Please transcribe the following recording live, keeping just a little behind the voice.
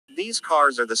These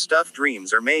cars are the stuff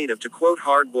dreams are made of, to quote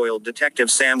hard-boiled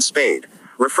detective Sam Spade,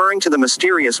 referring to the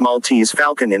mysterious Maltese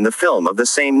Falcon in the film of the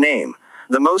same name.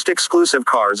 The most exclusive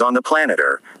cars on the planet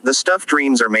are the stuff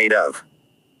dreams are made of.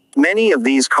 Many of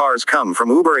these cars come from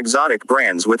uber-exotic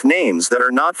brands with names that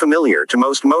are not familiar to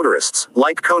most motorists,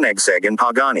 like Koenigsegg and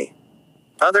Pagani.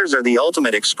 Others are the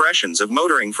ultimate expressions of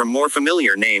motoring from more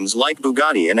familiar names like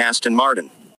Bugatti and Aston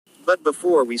Martin. But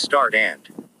before we start, and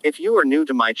if you are new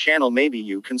to my channel, maybe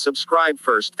you can subscribe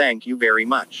first. Thank you very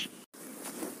much.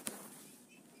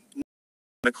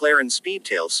 McLaren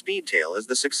Speedtail. Speedtail is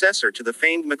the successor to the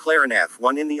famed McLaren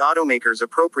F1 in the automaker's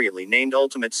appropriately named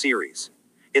Ultimate Series.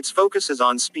 Its focus is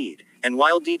on speed, and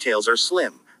while details are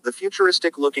slim, the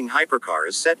futuristic-looking hypercar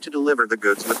is set to deliver the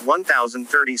goods with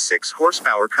 1,036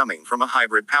 horsepower coming from a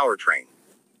hybrid powertrain.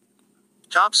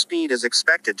 Top speed is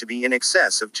expected to be in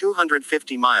excess of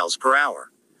 250 miles per hour.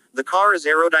 The car is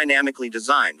aerodynamically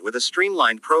designed with a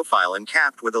streamlined profile and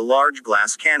capped with a large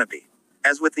glass canopy.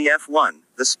 As with the F1,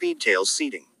 the Speedtail's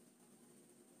seating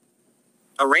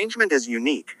arrangement is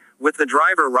unique, with the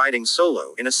driver riding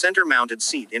solo in a center-mounted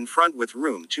seat in front with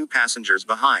room 2 passengers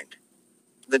behind.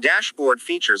 The dashboard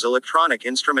features electronic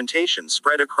instrumentation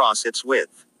spread across its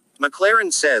width.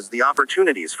 McLaren says the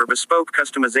opportunities for bespoke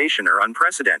customization are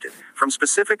unprecedented, from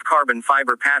specific carbon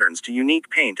fiber patterns to unique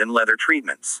paint and leather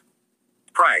treatments.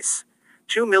 Price: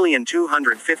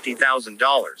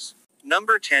 $2,250,000.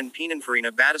 Number 10. Pininfarina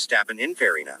Battistappan.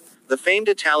 The famed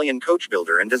Italian coach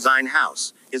builder and design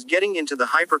house, is getting into the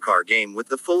hypercar game with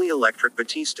the fully electric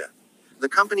Battista. The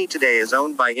company today is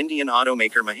owned by Indian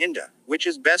automaker Mahindra, which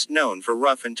is best known for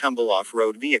rough and tumble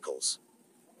off-road vehicles.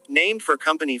 Named for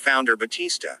company founder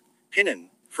Battista,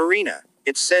 Pininfarina,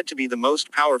 it's said to be the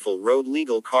most powerful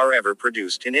road-legal car ever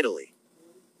produced in Italy.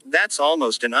 That's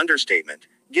almost an understatement,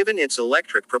 given its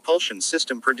electric propulsion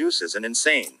system produces an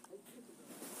insane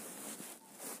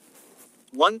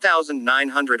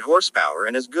 1,900 horsepower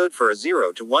and is good for a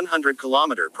 0 to 100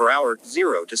 km/h,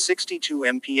 0 to 62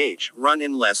 mph, run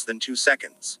in less than 2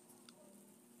 seconds.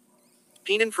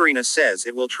 Pininfarina says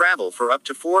it will travel for up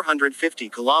to 450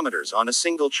 kilometers on a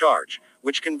single charge,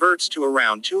 which converts to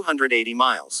around 280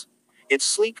 miles. Its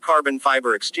sleek carbon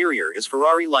fiber exterior is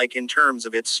Ferrari-like in terms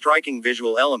of its striking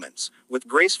visual elements, with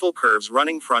graceful curves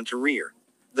running front to rear.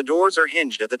 The doors are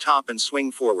hinged at the top and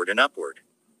swing forward and upward.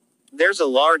 There's a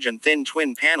large and thin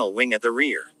twin-panel wing at the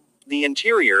rear. The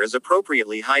interior is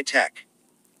appropriately high-tech,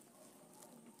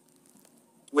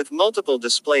 with multiple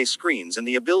display screens and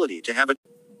the ability to have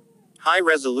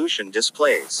high-resolution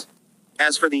displays.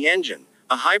 As for the engine,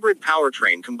 a hybrid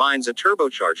powertrain combines a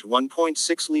turbocharged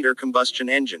 1.6-liter combustion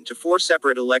engine to 4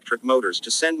 separate electric motors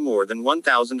to send more than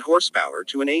 1,000 horsepower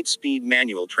to an 8-speed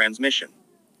manual transmission.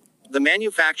 The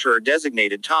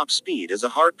manufacturer-designated top speed is a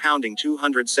heart-pounding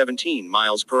 217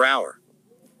 miles per hour.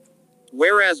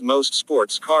 Whereas most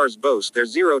sports cars boast their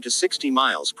 0 to 60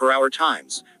 miles per hour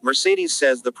times, Mercedes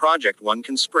says the Project One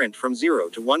can sprint from 0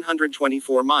 to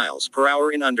 124 miles per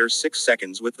hour in under 6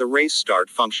 seconds with the race start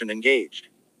function engaged.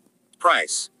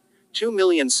 Price: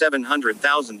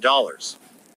 $2,700,000.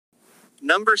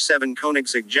 Number 7.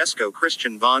 Koenigsegg Jesko.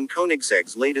 Christian von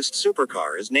Koenigsegg's latest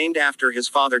supercar is named after his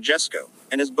father Jesko,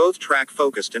 and is both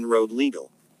track-focused and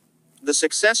road-legal. The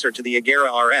successor to the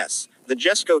Agera RS, the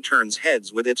Jesko turns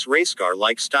heads with its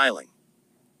racecar-like styling.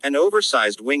 An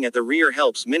oversized wing at the rear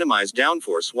helps minimize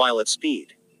downforce while at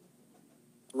speed.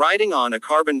 Riding on a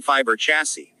carbon fiber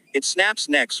chassis, it snaps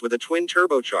necks with a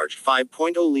twin-turbocharged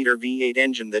 5.0-liter V8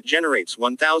 engine that generates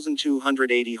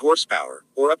 1,280 horsepower,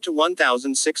 or up to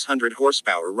 1,600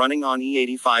 horsepower running on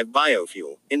E85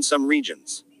 biofuel, in some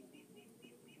regions.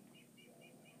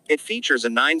 It features a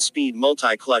 9-speed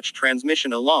multi-clutch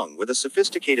transmission along with a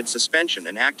sophisticated suspension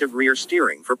and active rear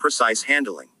steering for precise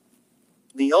handling.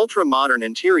 The ultra-modern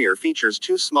interior features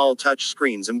 2 small touch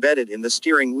screens embedded in the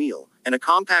steering wheel, and a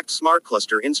compact smart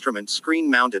cluster instrument screen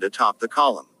mounted atop the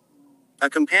column. A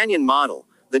companion model,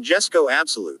 the Jesko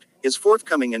Absolute, is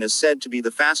forthcoming and is said to be the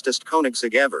fastest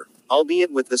Koenigsegg ever,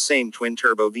 albeit with the same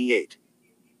twin-turbo V8.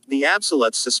 The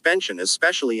Absolute's suspension is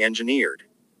specially engineered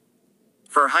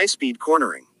for high-speed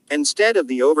cornering. Instead of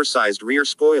the oversized rear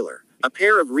spoiler, a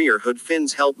pair of rear hood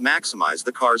fins help maximize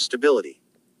the car's stability.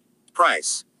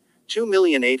 Price: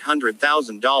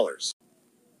 $2,800,000.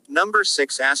 Number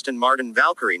 6. Aston Martin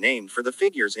Valkyrie. Named for the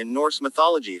figures in Norse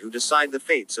mythology who decide the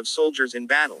fates of soldiers in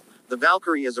battle, the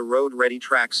Valkyrie is a road-ready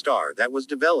track star that was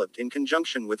developed in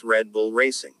conjunction with Red Bull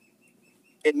Racing.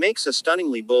 It makes a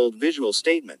stunningly bold visual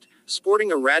statement,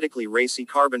 sporting a radically racy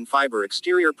carbon fiber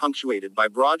exterior punctuated by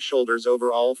broad shoulders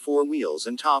over all 4 wheels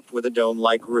and topped with a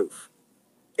dome-like roof.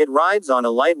 It rides on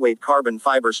a lightweight carbon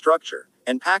fiber structure,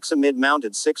 and packs a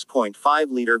mid-mounted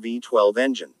 6.5-liter V12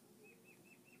 engine.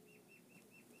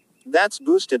 That's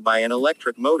boosted by an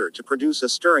electric motor to produce a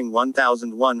stirring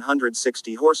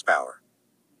 1,160 horsepower.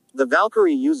 The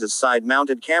Valkyrie uses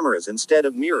side-mounted cameras instead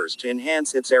of mirrors to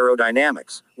enhance its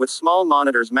aerodynamics, with small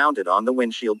monitors mounted on the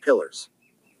windshield pillars.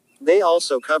 They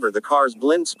also cover the car's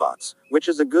blind spots, which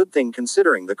is a good thing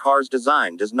considering the car's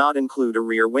design does not include a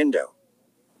rear window.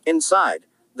 Inside,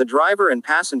 the driver and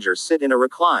passenger sit in a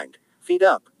reclined, feet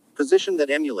up, position that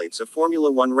emulates a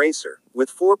Formula One racer, with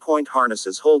 4-point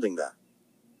harnesses holding the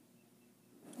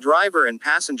driver and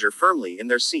passenger firmly in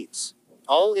their seats.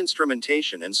 All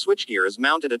instrumentation and switchgear is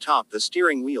mounted atop the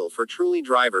steering wheel for truly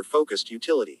driver-focused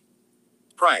utility.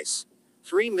 Price: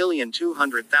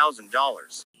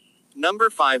 $3,200,000. Number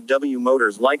 5. W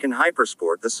Motors Lykan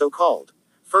Hypersport. The so-called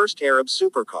first Arab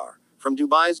supercar from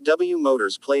Dubai's W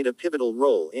Motors played a pivotal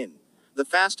role in the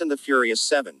Fast and the Furious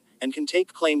 7, and can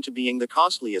take claim to being the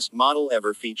costliest model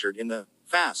ever featured in the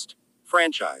Fast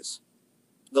franchise.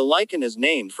 The Lykan is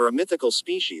named for a mythical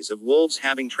species of wolves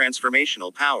having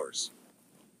transformational powers.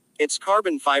 Its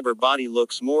carbon fiber body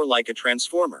looks more like a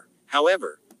transformer,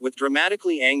 however, with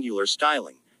dramatically angular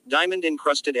styling,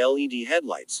 diamond-encrusted LED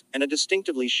headlights, and a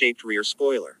distinctively shaped rear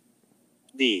spoiler.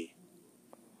 The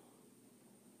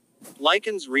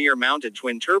Lykan's rear-mounted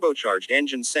twin-turbocharged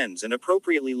engine sends an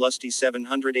appropriately lusty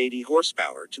 780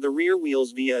 horsepower to the rear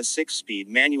wheels via a 6-speed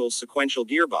manual sequential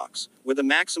gearbox, with a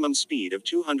maximum speed of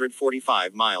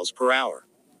 245 miles per hour.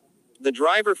 The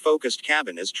driver-focused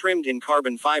cabin is trimmed in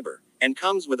carbon fiber, and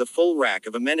comes with a full rack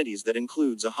of amenities that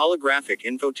includes a holographic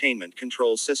infotainment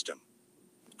control system.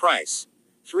 Price: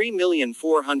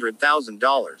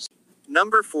 $3,400,000.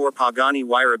 Number 4. Pagani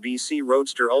Huayra BC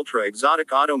Roadster. Ultra exotic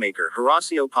automaker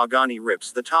Horacio Pagani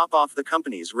rips the top off the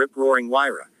company's rip-roaring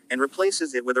Huayra, and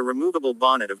replaces it with a removable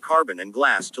bonnet of carbon and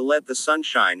glass to let the sun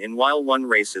shine in while one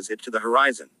races it to the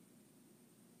horizon.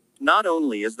 Not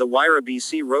only is the Huayra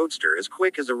BC Roadster as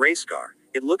quick as a race car,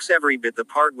 it looks every bit the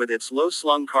part with its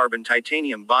low-slung carbon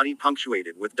titanium body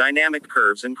punctuated with dynamic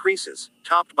curves and creases,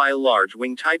 topped by a large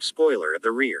wing-type spoiler at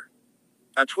the rear.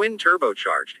 A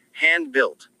twin-turbocharged,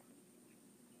 hand-built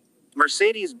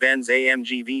Mercedes-Benz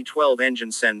AMG V12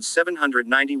 engine sends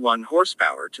 791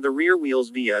 horsepower to the rear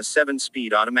wheels via a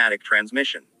 7-speed automatic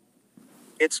transmission.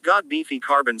 It's got beefy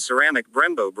carbon ceramic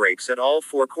Brembo brakes at all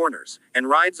 4 corners, and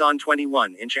rides on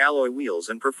 21-inch alloy wheels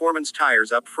and performance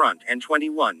tires up front and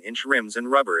 21-inch rims and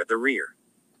rubber at the rear.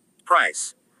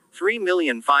 Price: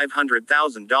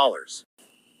 $3,500,000.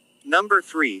 Number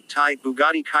 3.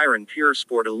 Bugatti Chiron Pure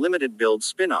Sport. A limited build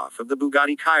spin-off of the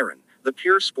Bugatti Chiron, the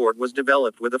Pure Sport was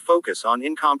developed with a focus on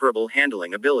incomparable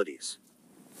handling abilities.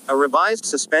 A revised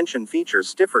suspension features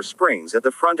stiffer springs at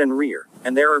the front and rear,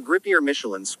 and there are grippier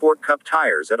Michelin Sport Cup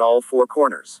tires at all 4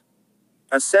 corners.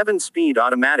 A 7-speed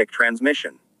automatic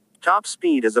transmission. Top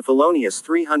speed is a felonious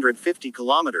 350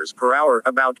 km per hour,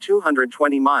 about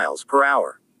 220 miles per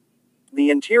hour. The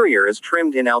interior is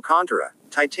trimmed in Alcantara,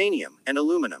 titanium, and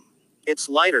aluminum. It's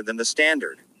lighter than the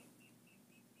standard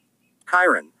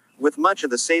Chiron, with much of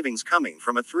the savings coming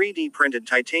from a 3D printed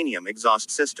titanium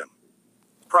exhaust system.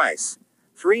 Price: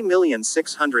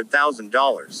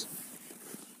 $3,600,000.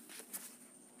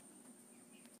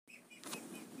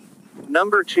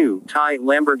 Number 2.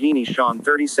 Lamborghini Sean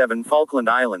 37 Falkland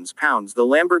Islands Pounds. The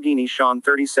Lamborghini Sean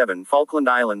 37 Falkland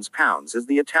Islands Pounds is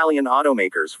the Italian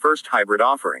automaker's first hybrid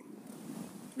offering.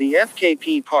 The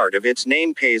FKP part of its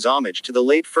name pays homage to the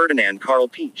late Ferdinand Karl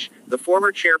Piëch, the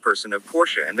former chairperson of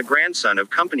Porsche and the grandson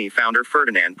of company founder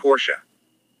Ferdinand Porsche.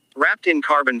 Wrapped in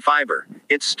carbon fiber,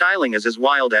 its styling is as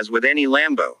wild as with any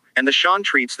Lambo, and the Sean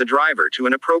treats the driver to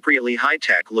an appropriately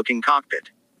high-tech looking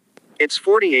cockpit. Its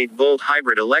 48-volt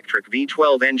hybrid electric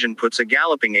V12 engine puts a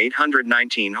galloping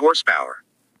 819 horsepower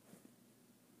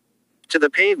to the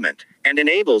pavement, and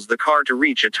enables the car to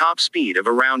reach a top speed of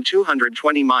around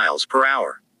 220 miles per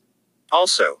hour.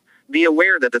 Also, be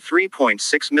aware that the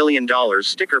 $3.6 million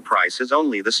sticker price is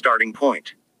only the starting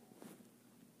point.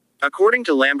 According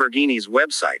to Lamborghini's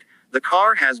website, the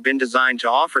car has been designed to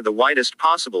offer the widest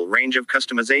possible range of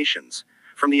customizations,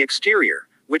 from the exterior,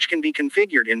 which can be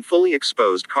configured in fully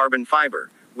exposed carbon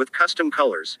fiber, with custom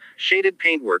colors, shaded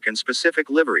paintwork and specific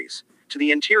liveries, to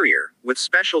the interior, with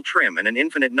special trim and an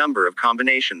infinite number of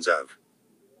combinations of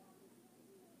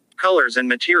colors and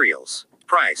materials.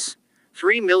 Price: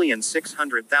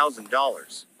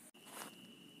 $3,600,000.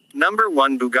 Number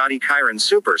 1. Bugatti Chiron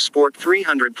Super Sport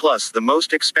 300 Plus. The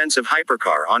most expensive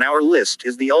hypercar on our list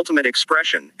is the ultimate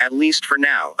expression, at least for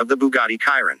now, of the Bugatti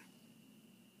Chiron.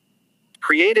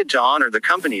 Created to honor the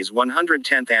company's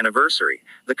 110th anniversary,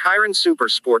 the Chiron Super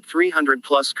Sport 300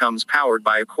 Plus comes powered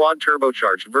by a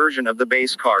quad-turbocharged version of the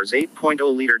base car's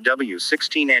 8.0-liter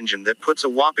W16 engine that puts a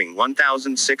whopping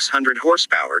 1,600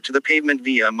 horsepower to the pavement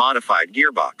via a modified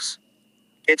gearbox.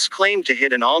 It's claimed to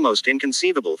hit an almost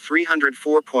inconceivable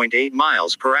 304.8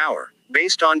 miles per hour,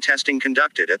 based on testing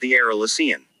conducted at the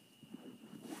Aero-Lyceum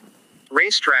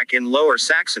racetrack in Lower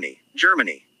Saxony,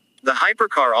 Germany. The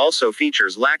hypercar also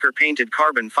features lacquer-painted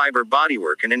carbon fiber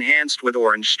bodywork and enhanced with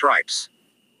orange stripes.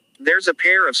 There's a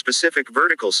pair of specific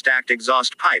vertical stacked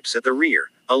exhaust pipes at the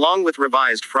rear, along with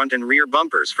revised front and rear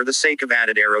bumpers for the sake of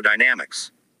added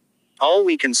aerodynamics. All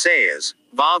we can say is,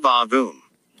 va va voom.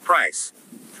 Price: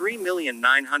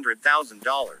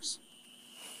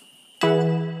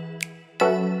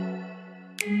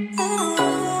 $3,900,000.